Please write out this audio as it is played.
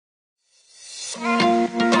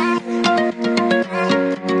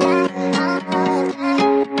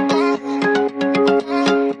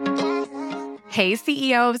Hey,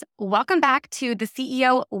 CEOs, welcome back to the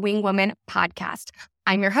CEO Wing Woman podcast.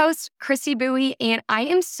 I'm your host, Christy Bowie, and I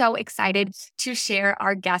am so excited to share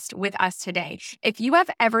our guest with us today. If you have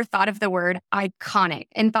ever thought of the word iconic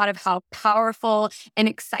and thought of how powerful and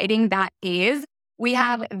exciting that is, we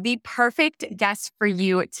have the perfect guest for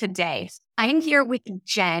you today. I'm here with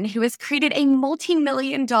Jen, who has created a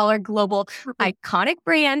multi-million-dollar global iconic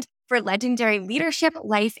brand for legendary leadership,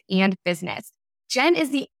 life, and business. Jen is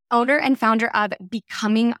the owner and founder of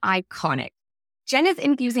Becoming Iconic. Jen is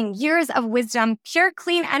infusing years of wisdom, pure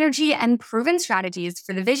clean energy, and proven strategies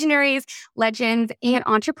for the visionaries, legends, and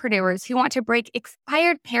entrepreneurs who want to break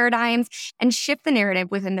expired paradigms and shift the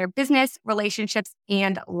narrative within their business, relationships,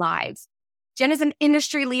 and lives. Jen is an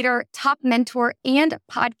industry leader, top mentor, and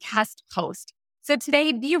podcast host. So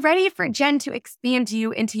today, be ready for Jen to expand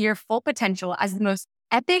you into your full potential as the most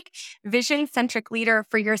epic, vision-centric leader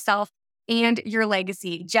for yourself and your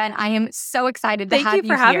legacy. Jen, I am so excited to have you here. Thank you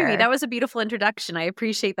for having me. That was a beautiful introduction. I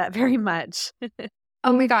appreciate that very much.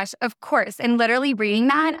 Oh my gosh, of course. And literally reading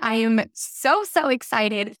that, I am so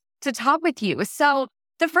excited to talk with you. So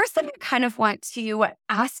the first thing I kind of want to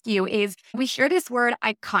ask you is, we hear this word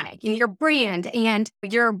iconic in your brand and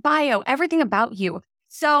your bio, everything about you.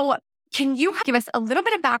 So can you give us a little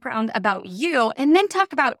bit of background about you and then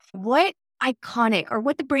talk about what iconic or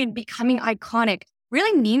what the brand Becoming Iconic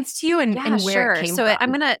really means to you and where it came from. So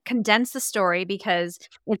I'm going to condense the story because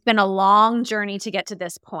it's been a long journey to get to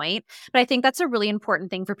this point. But I think that's a really important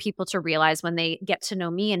thing for people to realize when they get to know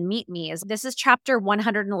me and meet me is this is chapter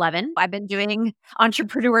 111. I've been doing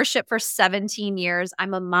entrepreneurship for 17 years.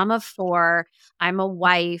 I'm a mom of 4. I'm a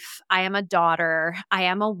wife. I am a daughter. I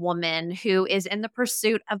am a woman who is in the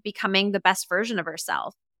pursuit of becoming the best version of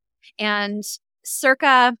herself. And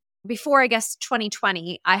before, I guess,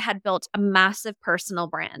 2020, I had built a massive personal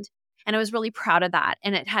brand. And I was really proud of that.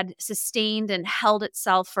 And it had sustained and held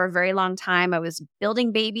itself for a very long time. I was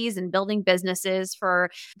building babies and building businesses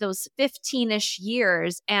for those 15-ish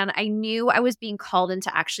years. And I knew I was being called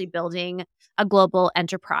into actually building a global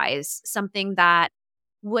enterprise, something that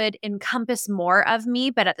would encompass more of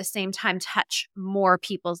me, but at the same time, touch more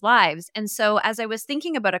people's lives. And so as I was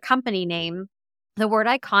thinking about a company name, the word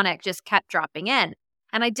iconic just kept dropping in.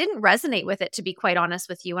 And I didn't resonate with it, to be quite honest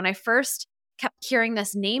with you. When I first kept hearing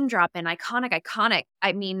this name drop in, iconic,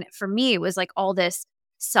 I mean, for me, it was like all this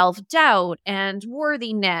self-doubt and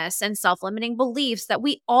worthiness and self-limiting beliefs that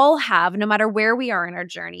we all have no matter where we are in our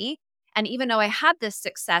journey. And even though I had this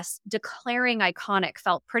success, declaring iconic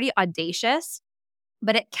felt pretty audacious,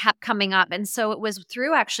 but it kept coming up. And so it was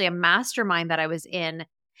through actually a mastermind that I was in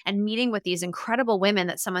and meeting with these incredible women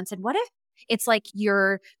that someone said, what if it's like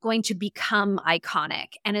you're going to become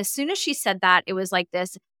iconic? And as soon as she said that, it was like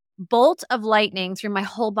this bolt of lightning through my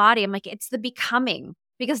whole body. I'm like, it's the becoming,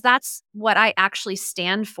 because that's what I actually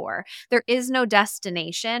stand for. There is no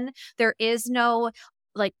destination. There is no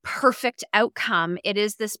like perfect outcome. It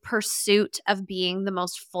is this pursuit of being the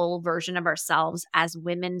most full version of ourselves as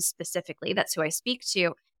women specifically. That's who I speak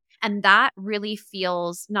to. And that really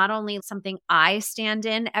feels not only something I stand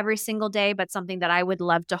in every single day, but something that I would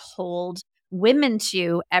love to hold women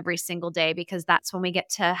to every single day, because that's when we get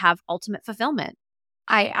to have ultimate fulfillment.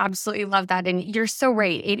 I absolutely love that. And you're so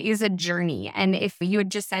right. It is a journey. And if you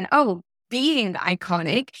had just said, being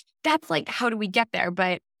iconic, that's like, how do we get there?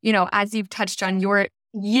 But, as you've touched on your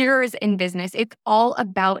years in business, it's all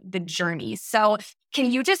about the journey. So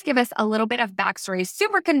can you just give us a little bit of backstory,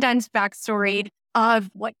 super condensed backstory of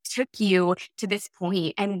what took you to this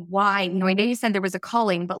point and why? I know you said there was a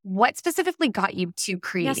calling, but what specifically got you to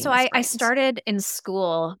creating this brand? I started in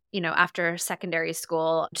school, after secondary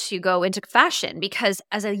school to go into fashion, because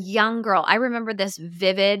as a young girl, I remember this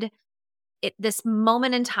this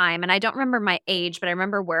moment in time, and I don't remember my age, but I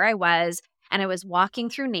remember where I was, and I was walking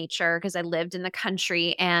through nature because I lived in the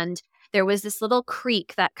country, and there was this little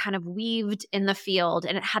creek that kind of weaved in the field,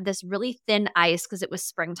 and it had this really thin ice because it was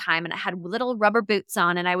springtime, and it had little rubber boots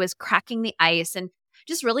on, and I was cracking the ice and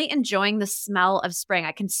just really enjoying the smell of spring.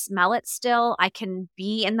 I can smell it still. I can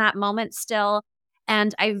be in that moment still.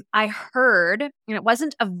 And I heard, and it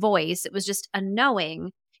wasn't a voice, it was just a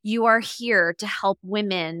knowing, you are here to help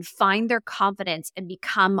women find their confidence and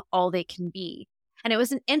become all they can be. And it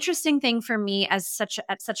was an interesting thing for me at such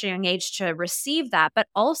a young age to receive that, but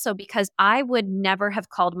also because I would never have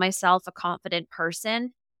called myself a confident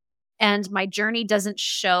person. And my journey doesn't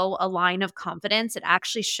show a line of confidence. It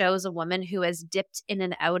actually shows a woman who has dipped in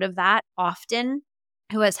and out of that often,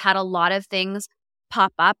 who has had a lot of things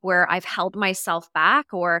pop up where I've held myself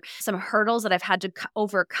back, or some hurdles that I've had to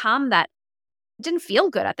overcome that didn't feel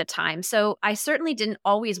good at the time. So I certainly didn't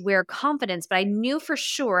always wear confidence, but I knew for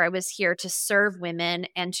sure I was here to serve women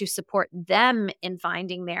and to support them in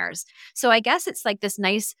finding theirs. So I guess it's like this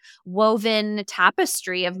nice woven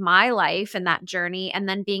tapestry of my life and that journey, and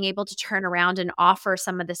then being able to turn around and offer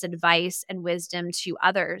some of this advice and wisdom to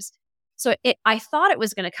others. So I thought it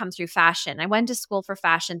was going to come through fashion. I went to school for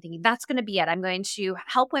fashion thinking that's going to be it. I'm going to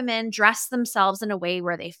help women dress themselves in a way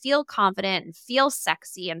where they feel confident and feel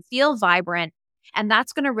sexy and feel vibrant. And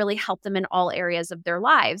that's going to really help them in all areas of their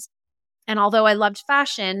lives. And although I loved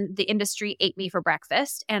fashion, the industry ate me for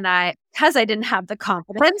breakfast. And because I didn't have the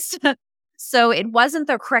confidence, so it wasn't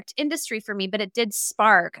the correct industry for me, but it did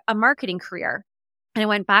spark a marketing career. And I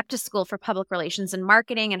went back to school for public relations and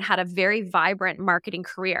marketing and had a very vibrant marketing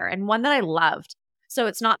career, and one that I loved. So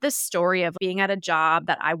it's not this story of being at a job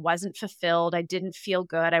that I wasn't fulfilled, I didn't feel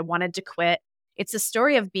good, I wanted to quit. It's a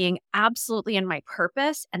story of being absolutely in my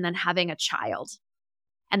purpose and then having a child.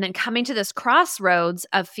 And then coming to this crossroads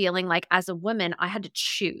of feeling like as a woman, I had to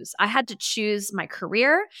choose. I had to choose my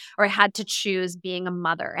career or I had to choose being a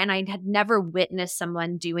mother. And I had never witnessed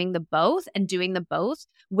someone doing the both and doing the both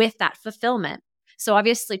with that fulfillment. So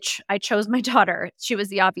obviously, I chose my daughter. She was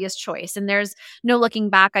the obvious choice. And there's no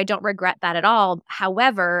looking back. I don't regret that at all.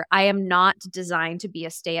 However, I am not designed to be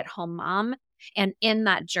a stay-at-home mom. And in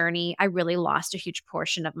that journey, I really lost a huge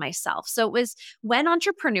portion of myself. So it was when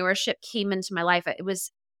entrepreneurship came into my life, it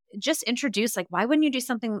was just introduced like, why wouldn't you do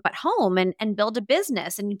something at home and build a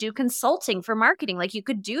business and do consulting for marketing? Like you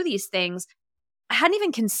could do these things. I hadn't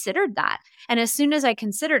even considered that. And as soon as I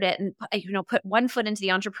considered it and put one foot into the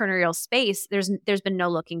entrepreneurial space, there's been no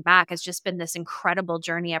looking back. It's just been this incredible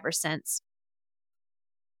journey ever since.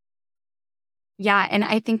 Yeah. And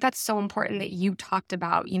I think that's so important that you talked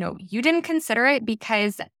about, you didn't consider it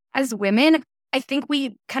because as women, I think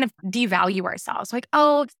we kind of devalue ourselves. Like,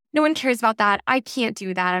 oh, no one cares about that. I can't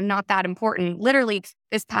do that. I'm not that important. Literally,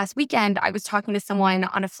 this past weekend, I was talking to someone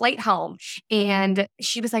on a flight home and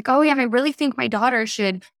she was like, oh, yeah, I really think my daughter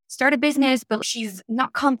should start a business, but she's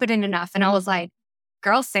not confident enough. And I was like,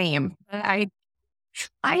 girl, same. I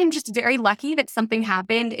am just very lucky that something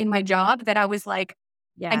happened in my job that I was like,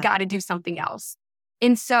 I got to do something else.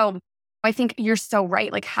 And so I think you're so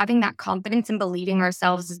right. Like having that confidence and believing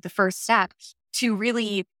ourselves is the first step to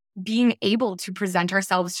really being able to present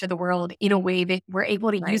ourselves to the world in a way that we're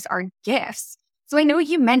able to use our gifts. So I know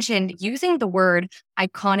you mentioned using the word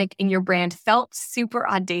iconic in your brand felt super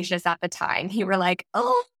audacious at the time. You were like,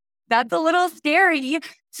 oh, that's a little scary.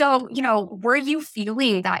 So, were you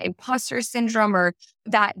feeling that imposter syndrome or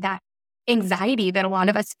that anxiety that a lot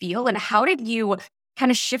of us feel? And how did you kind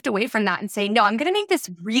of shift away from that and say, no, I'm going to make this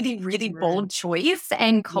really, really bold choice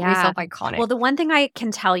and call myself iconic? Well, the one thing I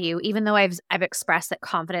can tell you, even though I've expressed that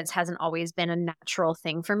confidence hasn't always been a natural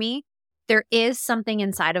thing for me, there is something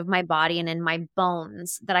inside of my body and in my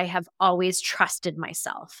bones that I have always trusted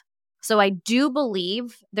myself. So I do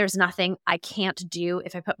believe there's nothing I can't do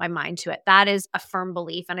if I put my mind to it. That is a firm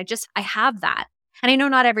belief. And I have that. And I know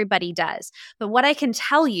not everybody does. But what I can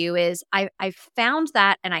tell you is I've found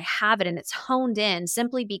that and I have it and it's honed in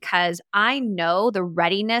simply because I know the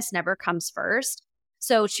readiness never comes first.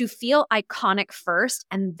 So to feel iconic first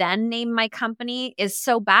and then name my company is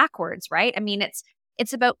so backwards, right? I mean,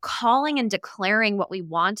 it's about calling and declaring what we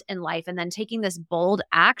want in life and then taking this bold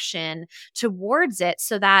action towards it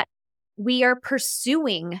so that we are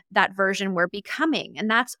pursuing that version we're becoming. And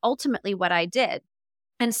that's ultimately what I did.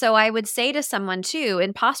 And so I would say to someone too,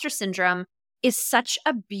 imposter syndrome is such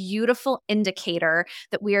a beautiful indicator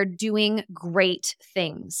that we are doing great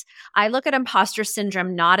things. I look at imposter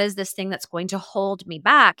syndrome not as this thing that's going to hold me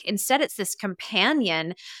back. Instead, it's this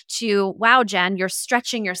companion to, wow, Jen, you're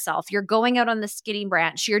stretching yourself. You're going out on the skidding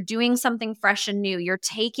branch. You're doing something fresh and new. You're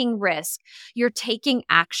taking risk. You're taking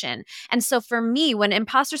action. And so for me, when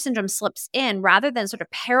imposter syndrome slips in, rather than sort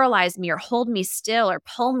of paralyze me or hold me still or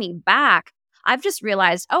pull me back, I've just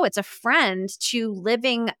realized, oh, it's a friend to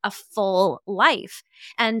living a full life.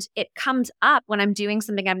 And it comes up when I'm doing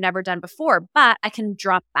something I've never done before, but I can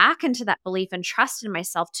drop back into that belief and trust in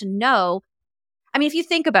myself to know. I mean, if you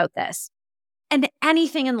think about this and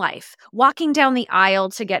anything in life, walking down the aisle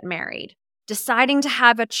to get married, deciding to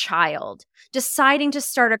have a child, deciding to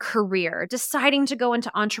start a career, deciding to go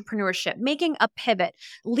into entrepreneurship, making a pivot,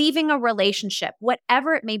 leaving a relationship,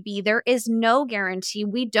 whatever it may be, there is no guarantee.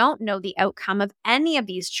 We don't know the outcome of any of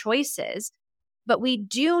these choices, but we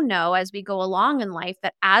do know as we go along in life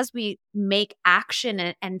that as we make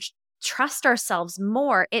action and trust ourselves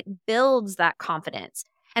more, it builds that confidence.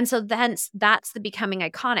 And so then that's the becoming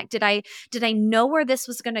iconic. Did I know where this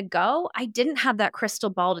was going to go? I didn't have that crystal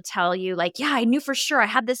ball to tell you like, yeah, I knew for sure. I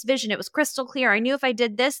had this vision. It was crystal clear. I knew if I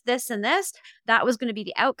did this, this, and this, that was going to be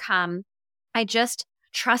the outcome. I just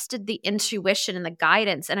trusted the intuition and the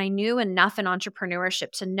guidance. And I knew enough in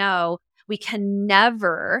entrepreneurship to know we can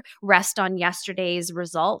never rest on yesterday's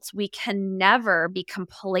results. We can never be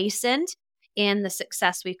complacent in the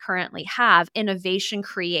success we currently have. Innovation,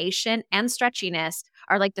 creation, and stretchiness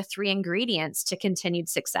are like the 3 ingredients to continued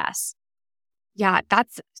success. Yeah,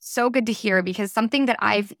 that's so good to hear, because something that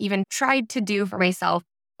I've even tried to do for myself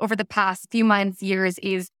over the past few months, years,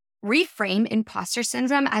 is reframe imposter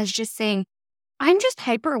syndrome as just saying, I'm just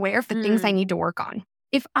hyper aware of the things I need to work on.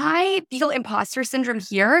 If I feel imposter syndrome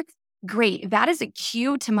here, great. That is a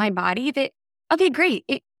cue to my body that, okay, great.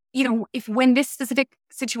 If when this specific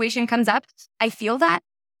situation comes up, I feel that,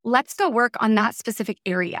 let's go work on that specific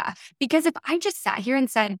area. Because if I just sat here and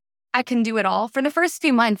said, I can do it all, for the first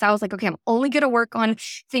few months, I was like, okay, I'm only going to work on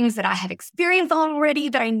things that I have experience on already,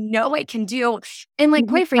 that I know I can do. And like,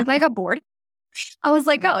 quite frankly, I got bored. I was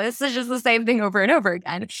like, oh, this is just the same thing over and over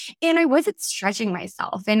again. And I wasn't stretching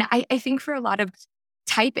myself. And I think for a lot of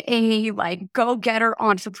type A, like go-getter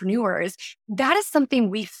entrepreneurs, that is something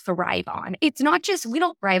we thrive on. It's not just, we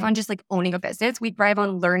don't thrive on just like owning a business. We thrive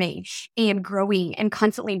on learning and growing and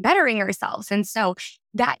constantly bettering ourselves. And so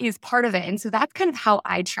that is part of it. And so that's kind of how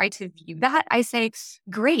I try to view that. I say,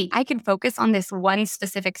 great, I can focus on this one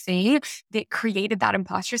specific thing that created that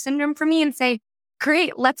imposter syndrome for me and say,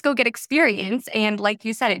 great, let's go get experience. And like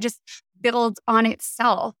you said, it just builds on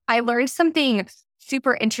itself. I learned something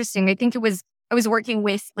super interesting. I was working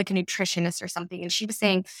with like a nutritionist or something, and she was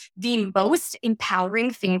saying the most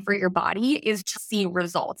empowering thing for your body is to see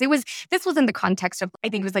results. This was in the context of, I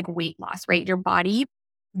think it was like weight loss, right? Your body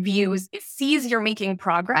sees you're making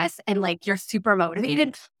progress and like you're super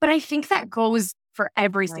motivated. But I think that goes for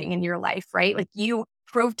everything in your life, right? Like you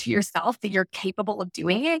prove to yourself that you're capable of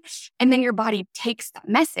doing it. And then your body takes that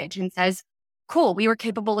message and says, cool, we were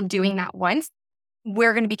capable of doing that once.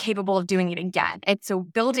 We're going to be capable of doing it again. And so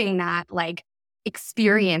building that like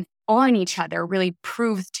experience on each other really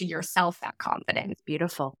proves to yourself that confidence.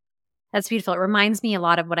 Beautiful. That's beautiful. It reminds me a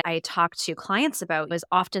lot of what I talk to clients about, is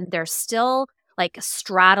often they're still like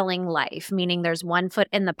straddling life, meaning there's one foot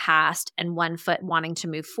in the past and one foot wanting to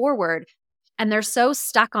move forward. And they're so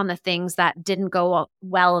stuck on the things that didn't go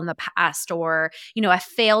well in the past, or, a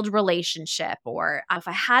failed relationship, or if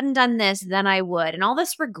I hadn't done this, then I would, and all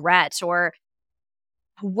this regret or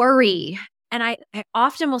worry. And I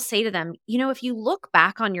often will say to them, if you look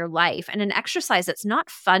back on your life, and an exercise that's not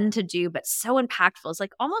fun to do, but so impactful, is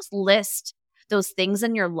like almost list those things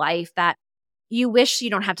in your life that you wish you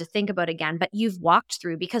don't have to think about again, but you've walked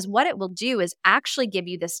through, because what it will do is actually give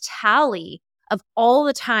you this tally of all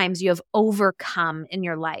the times you have overcome in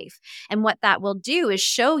your life. And what that will do is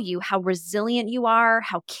show you how resilient you are,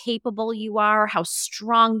 how capable you are, how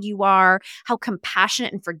strong you are, how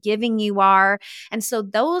compassionate and forgiving you are. And so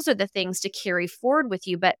those are the things to carry forward with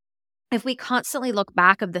you. But if we constantly look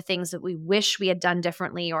back of the things that we wish we had done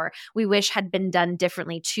differently, or we wish had been done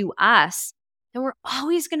differently to us, then we're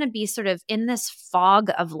always going to be sort of in this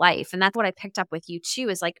fog of life. And that's what I picked up with you too,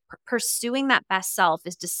 is like pursuing that best self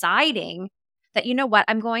is deciding that, you know what,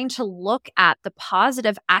 I'm going to look at the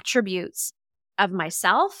positive attributes of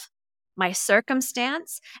myself, my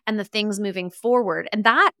circumstance, and the things moving forward. And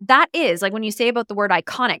that is, like when you say about the word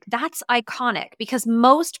iconic, that's iconic, because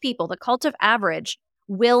most people, the cult of average,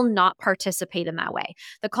 will not participate in that way.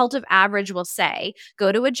 The cult of average will say,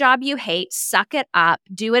 go to a job you hate, suck it up,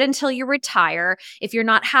 do it until you retire. If you're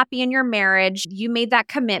not happy in your marriage, you made that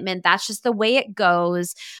commitment. That's just the way it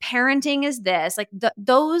goes. Parenting is this. Like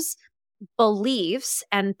those beliefs,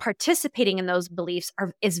 and participating in those beliefs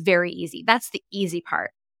is very easy. That's the easy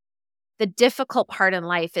part. The difficult part in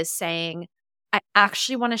life is saying, I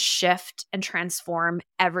actually want to shift and transform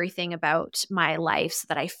everything about my life so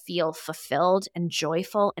that I feel fulfilled and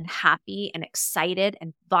joyful and happy and excited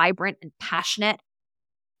and vibrant and passionate.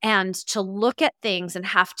 And to look at things and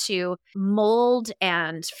have to mold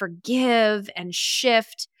and forgive and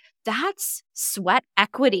shift, that's sweat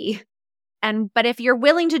equity. But if you're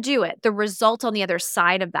willing to do it, the result on the other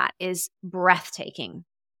side of that is breathtaking.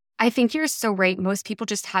 I think you're so right. Most people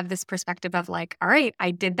just have this perspective of like, all right, I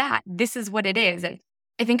did that. This is what it is. And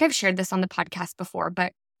I think I've shared this on the podcast before,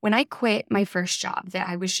 but when I quit my first job that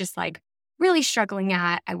I was just like really struggling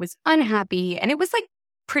at, I was unhappy, and it was like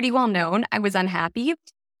pretty well known I was unhappy.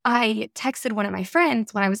 I texted one of my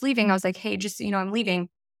friends when I was leaving. I was like, hey, just so you know, I'm leaving.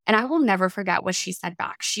 And I will never forget what she said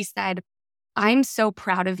back. She said, I'm so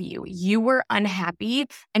proud of you. You were unhappy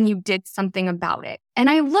and you did something about it. And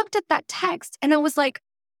I looked at that text and I was like,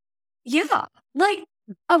 yeah, like,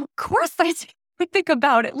 of course I would think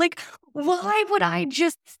about it. Like, why would I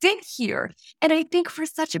just sit here? And I think for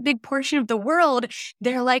such a big portion of the world,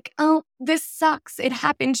 they're like, oh, this sucks. It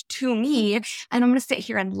happened to me. And I'm going to sit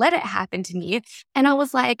here and let it happen to me. And I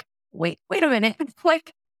was like, wait a minute.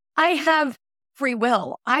 Like, I have free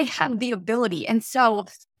will. I have the ability. And so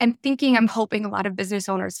I'm hoping a lot of business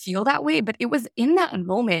owners feel that way. But it was in that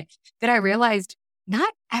moment that I realized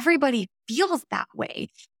not everybody feels that way.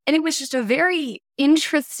 And it was just a very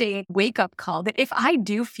interesting wake up call that if I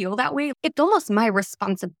do feel that way, it's almost my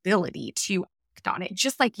responsibility to act on it.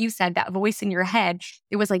 Just like you said, that voice in your head,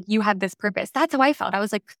 it was like, you have this purpose. That's how I felt. I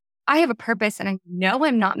was like, I have a purpose and I know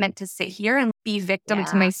I'm not meant to sit here and be victim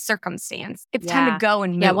to my circumstance. It's time to go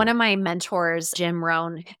and move. Yeah, one of my mentors, Jim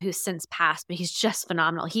Rohn, who's since passed, but he's just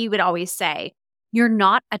phenomenal. He would always say, you're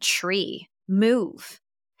not a tree, move.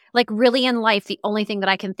 Like really in life, the only thing that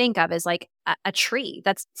I can think of is like a tree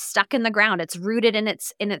that's stuck in the ground. It's rooted in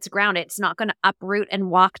its ground. It's not going to uproot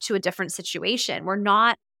and walk to a different situation. We're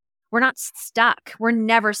not stuck. We're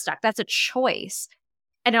never stuck. That's a choice.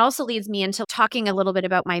 And it also leads me into talking a little bit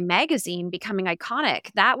about my magazine becoming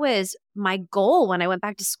iconic. That was my goal when I went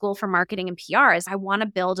back to school for marketing and PR is I want to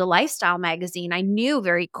build a lifestyle magazine. I knew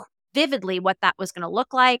very vividly what that was going to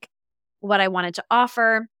look like, what I wanted to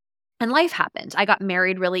offer. And life happened. I got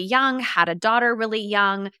married really young, had a daughter really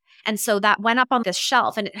young. And so that went up on this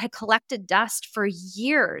shelf and it had collected dust for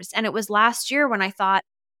years. And it was last year when I thought,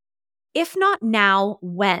 if not now,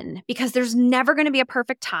 when? Because there's never going to be a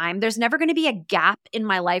perfect time. There's never going to be a gap in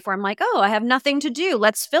my life where I'm like, oh, I have nothing to do.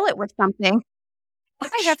 Let's fill it with something.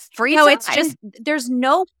 I have free No, time. it's just, there's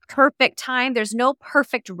no perfect time. There's no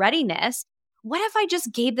perfect readiness. What if I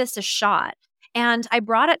just gave this a shot? And I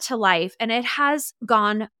brought it to life and it has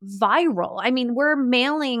gone viral. I mean, we're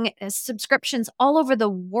mailing subscriptions all over the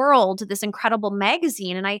world to this incredible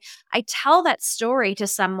magazine. And I tell that story to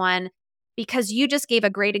someone because you just gave a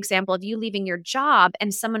great example of you leaving your job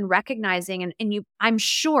and someone recognizing and you, I'm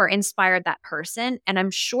sure, inspired that person. And I'm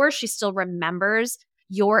sure she still remembers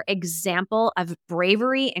your example of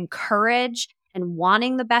bravery and courage and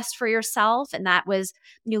wanting the best for yourself. And that was,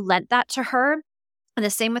 you lent that to her. And the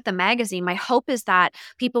same with the magazine. My hope is that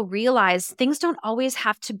people realize things don't always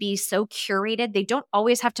have to be so curated. They don't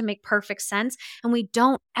always have to make perfect sense. And we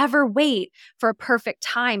don't ever wait for a perfect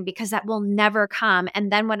time because that will never come. And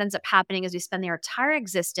then what ends up happening is we spend their entire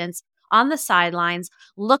existence on the sidelines,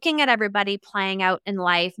 looking at everybody playing out in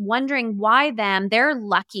life, wondering why they're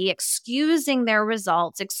lucky, excusing their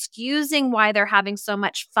results, excusing why they're having so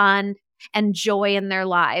much fun and joy in their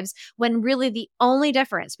lives, when really the only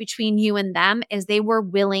difference between you and them is they were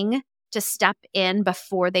willing to step in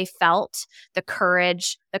before they felt the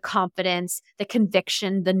courage, the confidence, the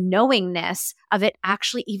conviction, the knowingness of it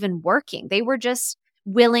actually even working. They were just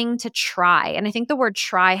willing to try. And I think the word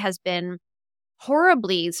try has been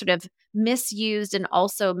horribly sort of misused and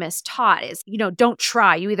also mistaught is, don't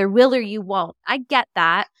try. You either will or you won't. I get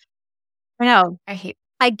that. I know.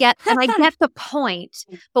 I get the point,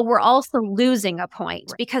 but we're also losing a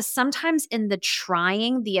point because sometimes in the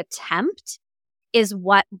trying, the attempt is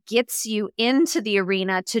what gets you into the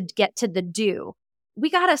arena to get to the do.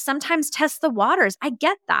 We got to sometimes test the waters. I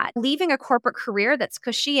get that. Leaving a corporate career that's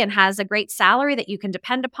cushy and has a great salary that you can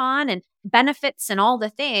depend upon and benefits and all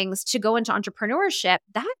the things to go into entrepreneurship,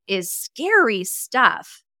 that is scary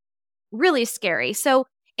stuff. Really scary. So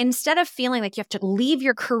instead of feeling like you have to leave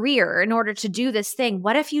your career in order to do this thing,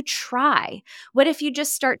 what if you try? What if you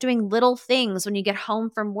just start doing little things when you get home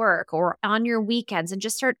from work or on your weekends and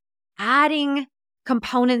just start adding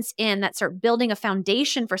components in that start building a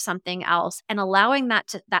foundation for something else and allowing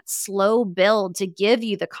that slow build to give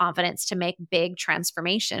you the confidence to make big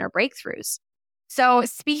transformation or breakthroughs. So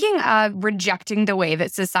speaking of rejecting the way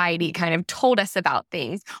that society kind of told us about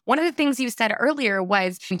things, one of the things you said earlier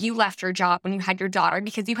was you left your job when you had your daughter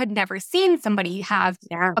because you had never seen somebody have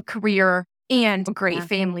a career and a great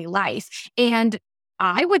family life. And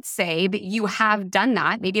I would say that you have done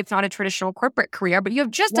that. Maybe it's not a traditional corporate career, but you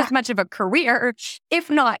have just as much of a career, if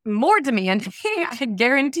not more demand, I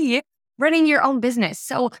guarantee, running your own business.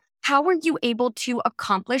 So how were you able to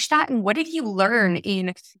accomplish that? And what did you learn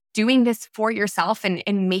in doing this for yourself and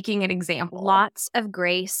making an example? Lots of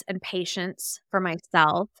grace and patience for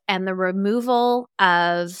myself and the removal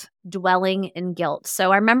of dwelling in guilt.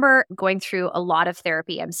 So I remember going through a lot of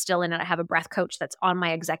therapy. I'm still in it. I have a breath coach that's on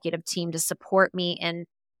my executive team to support me in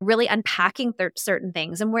really unpacking certain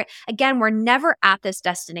things. And we're never at this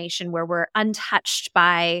destination where we're untouched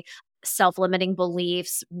by self-limiting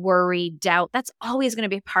beliefs, worry, doubt. That's always going to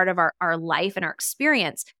be a part of our life and our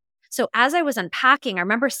experience. So as I was unpacking, I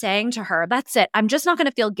remember saying to her, that's it. I'm just not going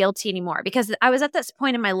to feel guilty anymore, because I was at this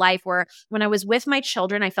point in my life where when I was with my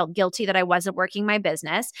children, I felt guilty that I wasn't working my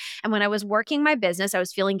business. And when I was working my business, I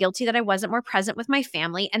was feeling guilty that I wasn't more present with my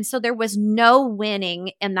family. And so there was no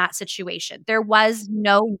winning in that situation. There was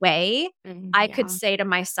no way I could say to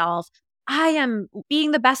myself, I am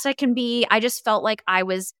being the best I can be. I just felt like I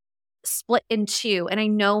was split in two. And I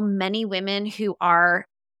know many women who are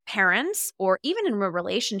parents or even in a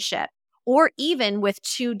relationship or even with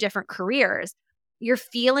two different careers, you're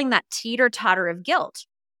feeling that teeter-totter of guilt.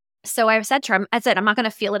 So I said to her, I said, I'm not going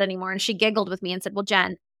to feel it anymore. And she giggled with me and said, well,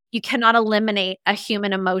 Jen, you cannot eliminate a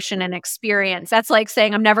human emotion and experience. That's like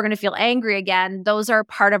saying I'm never going to feel angry again. Those are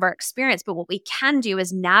part of our experience. But what we can do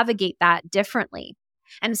is navigate that differently.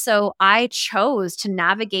 And so I chose to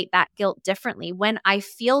navigate that guilt differently. When I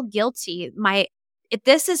feel guilty,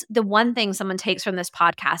 this is the one thing someone takes from this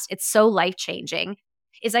podcast, it's so life-changing,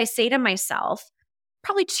 is I say to myself,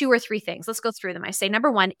 probably 2 or 3 things. Let's go through them. I say, number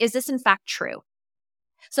 1, is this in fact true?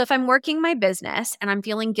 So if I'm working my business and I'm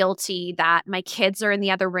feeling guilty that my kids are in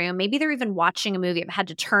the other room, maybe they're even watching a movie, I've had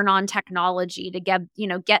to turn on technology to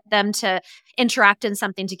get them to interact in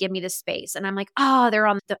something to give me the space. And I'm like, oh, they're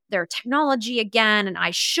on their technology again, and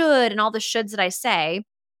I should, and all the shoulds that I say,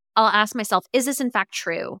 I'll ask myself, is this in fact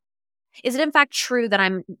true? Is it in fact true that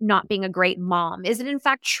I'm not being a great mom? Is it in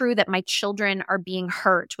fact true that my children are being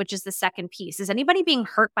hurt, which is the second piece? Is anybody being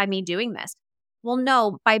hurt by me doing this? Well,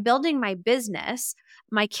 no. By building my business,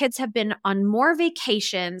 my kids have been on more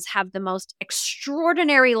vacations, have the most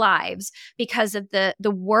extraordinary lives because of the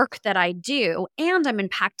work that I do, and I'm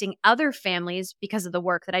impacting other families because of the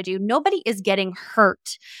work that I do. Nobody is getting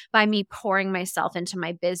hurt by me pouring myself into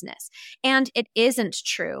my business. And it isn't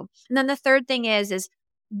true. And then the third thing is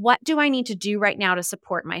what do I need to do right now to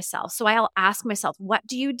support myself? So I'll ask myself, what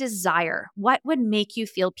do you desire? What would make you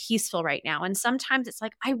feel peaceful right now? And sometimes it's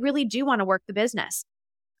like, I really do want to work the business.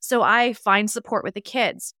 So I find support with the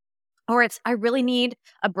kids. Or it's, I really need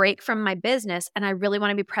a break from my business and I really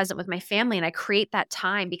want to be present with my family. And I create that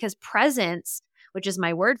time, because presence, which is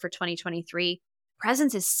my word for 2023,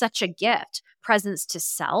 presence is such a gift. Presence to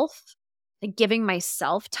self, like giving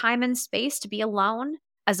myself time and space to be alone.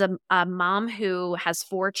 As a mom who has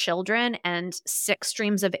 4 children and 6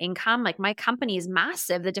 streams of income, like my company is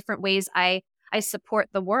massive, the different ways I support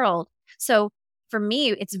the world. So for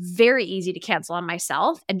me, it's very easy to cancel on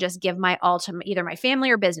myself and just give my all to either my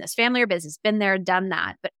family or business, been there, done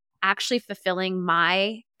that. But actually fulfilling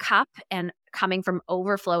my cup and coming from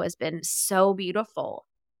overflow has been so beautiful.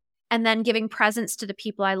 And then giving presence to the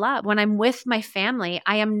people I love. When I'm with my family,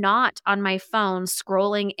 I am not on my phone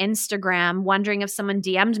scrolling Instagram, wondering if someone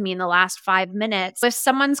DM'd me in the last 5 minutes. If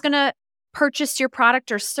someone's going to purchase your product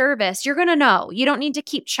or service, you're going to know. You don't need to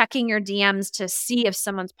keep checking your DMs to see if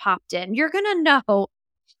someone's popped in. You're going to know.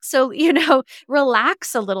 So,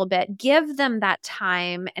 relax a little bit. Give them that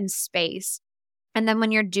time and space. And then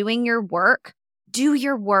when you're doing your work, do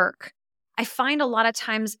your work. I find a lot of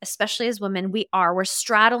times, especially as women, we're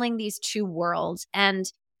straddling these 2 worlds.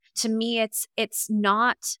 And to me, it's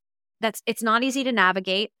not easy to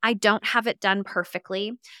navigate. I don't have it done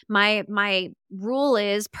perfectly. My rule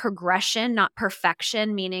is progression, not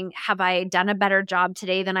perfection, meaning have I done a better job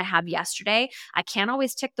today than I have yesterday? I can't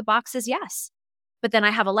always tick the boxes, yes. But then I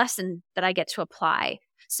have a lesson that I get to apply.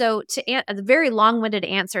 So a very long-winded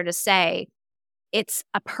answer to say, it's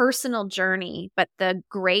a personal journey, but the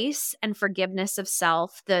grace and forgiveness of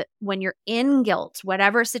self, when you're in guilt,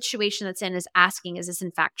 whatever situation that's in, is asking, is this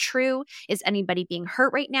in fact true? Is anybody being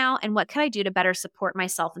hurt right now? And what can I do to better support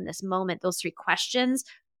myself in this moment? Those 3 questions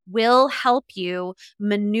will help you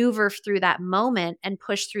maneuver through that moment and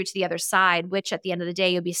push through to the other side, which at the end of the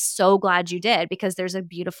day, you'll be so glad you did, because there's a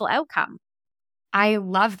beautiful outcome. I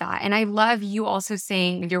love that. And I love you also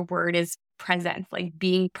saying your word is present, like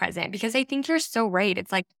being present, because I think you're so right.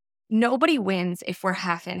 It's like nobody wins if we're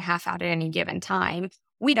half in, half out at any given time.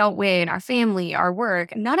 We don't win, our family, our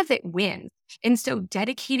work, none of it wins. And so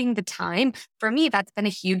dedicating the time, for me, that's been a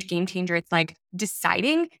huge game changer. It's like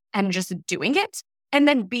deciding and just doing it and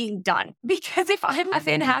then being done. Because if I'm half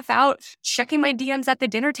in, half out, checking my DMs at the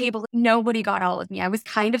dinner table, nobody got all of me. I was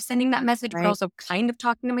kind of sending that message, but also kind of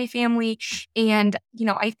talking to my family. And,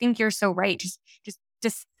 I think you're so right. Just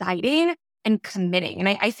deciding and committing. And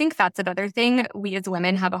I think that's another thing we as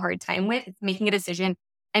women have a hard time with, is making a decision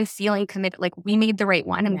and feeling committed, like we made the right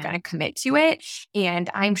one. I'm going to commit to it. And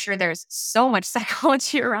I'm sure there's so much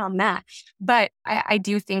psychology around that. But I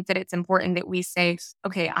do think that it's important that we say,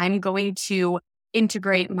 okay, I'm going to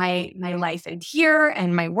integrate my life in here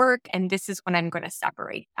and my work, and this is when I'm going to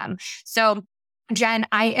separate them. So Jen,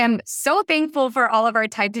 I am so thankful for all of our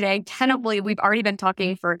time today. Cannot believe we've already been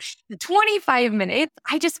talking for 25 minutes.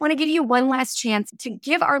 I just want to give you one last chance to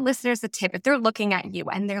give our listeners a tip. If they're looking at you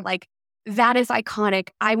and they're like, that is iconic,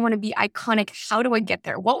 I want to be iconic, how do I get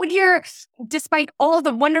there? What would despite all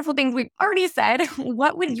the wonderful things we've already said,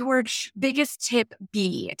 what would your biggest tip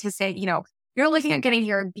be to say, you're looking at getting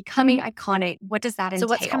here, becoming iconic. What does that entail?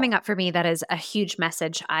 So what's coming up for me that is a huge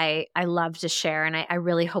message I love to share, and I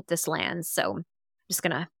really hope this lands. So I'm just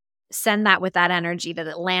going to send that with that energy that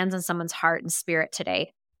it lands in someone's heart and spirit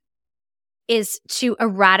today, is to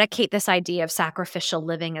eradicate this idea of sacrificial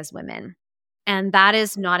living as women. And that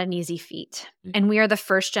is not an easy feat. And we are the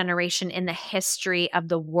first generation in the history of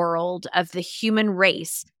the world, of the human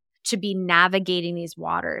race, to be navigating these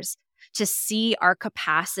waters, to see our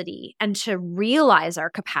capacity and to realize our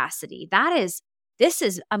capacity. This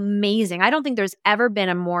is amazing. I don't think there's ever been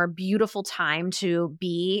a more beautiful time to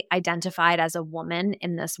be identified as a woman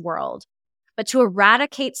in this world. But to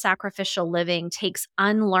eradicate sacrificial living takes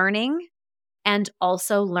unlearning and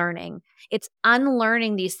also learning. It's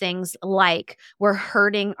unlearning these things like we're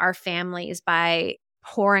hurting our families by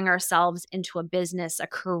pouring ourselves into a business, a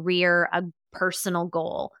career, a personal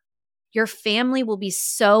goal. Your family will be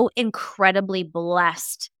so incredibly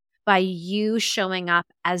blessed by you showing up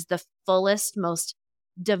as the fullest, most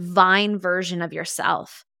divine version of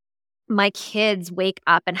yourself. My kids wake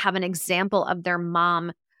up and have an example of their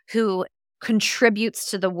mom who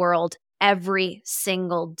contributes to the world every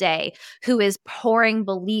single day, who is pouring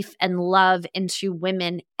belief and love into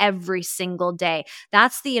women every single day.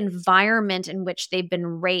 That's the environment in which they've been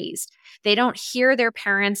raised. They don't hear their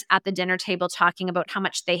parents at the dinner table talking about how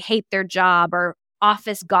much they hate their job or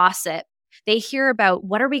office gossip. They hear about,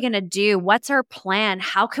 what are we going to do? What's our plan?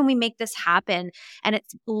 How can we make this happen? And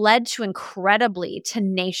it's led to incredibly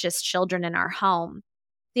tenacious children in our home.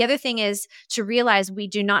 The other thing is to realize we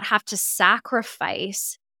do not have to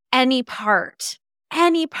sacrifice any part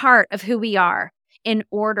of who we are in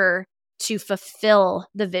order to fulfill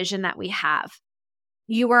the vision that we have.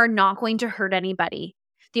 You are not going to hurt anybody.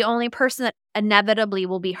 The only person that inevitably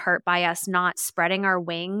will be hurt by us not spreading our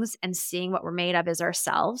wings and seeing what we're made of is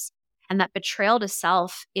ourselves. And that betrayal to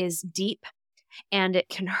self is deep, and it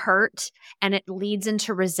can hurt, and it leads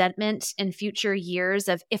into resentment in future years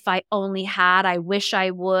of, if I only had, I wish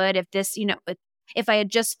I would, if this, if I had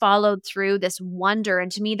just followed through, this wonder.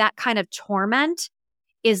 And to me, that kind of torment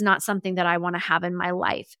is not something that I want to have in my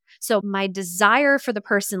life. So my desire for the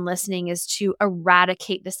person listening is to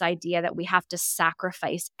eradicate this idea that we have to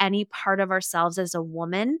sacrifice any part of ourselves as a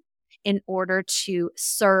woman in order to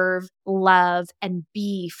serve, love, and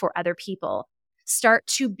be for other people. Start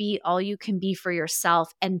to be all you can be for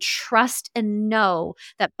yourself, and trust and know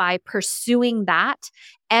that by pursuing that,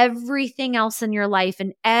 everything else in your life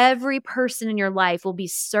and every person in your life will be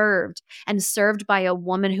served, and served by a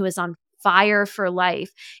woman who is on fire for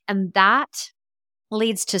life. And that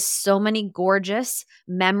leads to so many gorgeous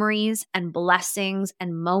memories and blessings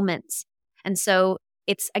and moments. And so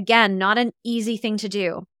it's, again, not an easy thing to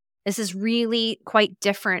do. This is really quite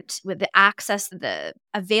different with the access, the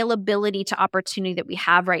availability to opportunity that we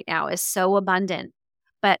have right now is so abundant.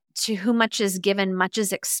 But to whom much is given, much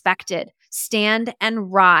is expected. Stand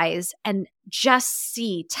and rise and just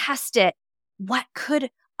see, test it. What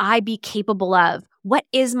could I be capable of? What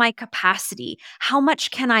is my capacity? How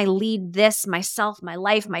much can I lead this, myself, my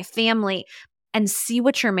life, my family, and see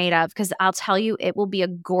what you're made of? Because I'll tell you, it will be a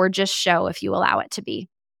gorgeous show if you allow it to be.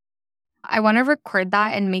 I want to record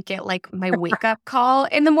that and make it like my wake up call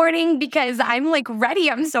in the morning, because I'm like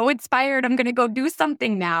ready. I'm so inspired. I'm going to go do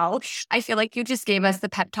something now. I feel like you just gave us the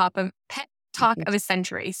pep talk of a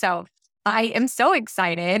century. So I am so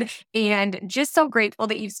excited and just so grateful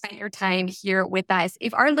that you've spent your time here with us.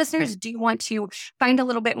 If our listeners do want to find a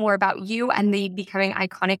little bit more about you and the Becoming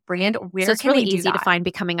Iconic brand, where so it's can really they do easy that? to find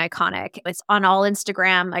Becoming Iconic. It's on all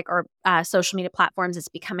Instagram or social media platforms. It's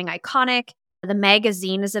Becoming Iconic. The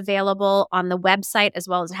magazine is available on the website, as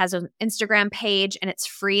well as it has an Instagram page, and it's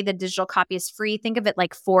free. The digital copy is free. Think of it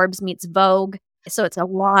like Forbes meets Vogue. So it's a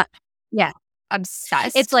lot. Yeah.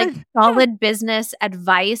 Obsessed. It's like solid business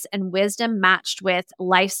advice and wisdom matched with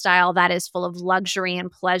lifestyle that is full of luxury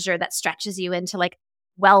and pleasure that stretches you into like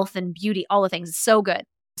wealth and beauty, all the things. It's so good.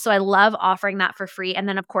 So I love offering that for free. And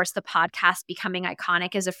then, of course, the podcast Becoming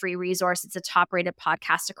Iconic is a free resource. It's a top-rated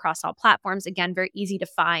podcast across all platforms. Again, very easy to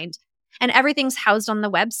find. And everything's housed on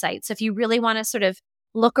the website. So if you really want to sort of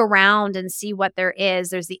look around and see what there is,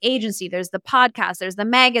 there's the agency, there's the podcast, there's the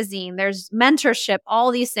magazine, there's mentorship,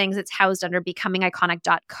 all these things. It's housed under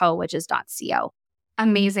becomingiconic.co, which is .co.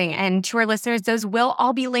 Amazing. And to our listeners, those will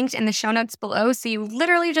all be linked in the show notes below. So you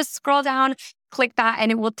literally just scroll down, click that,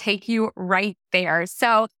 and it will take you right there.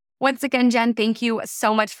 So once again, Jen, thank you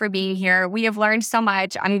so much for being here. We have learned so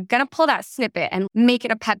much. I'm going to pull that snippet and make it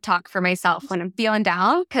a pep talk for myself when I'm feeling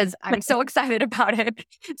down because I'm so excited about it.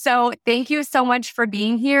 So thank you so much for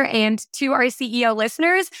being here. And to our CEO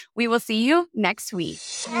listeners, we will see you next week.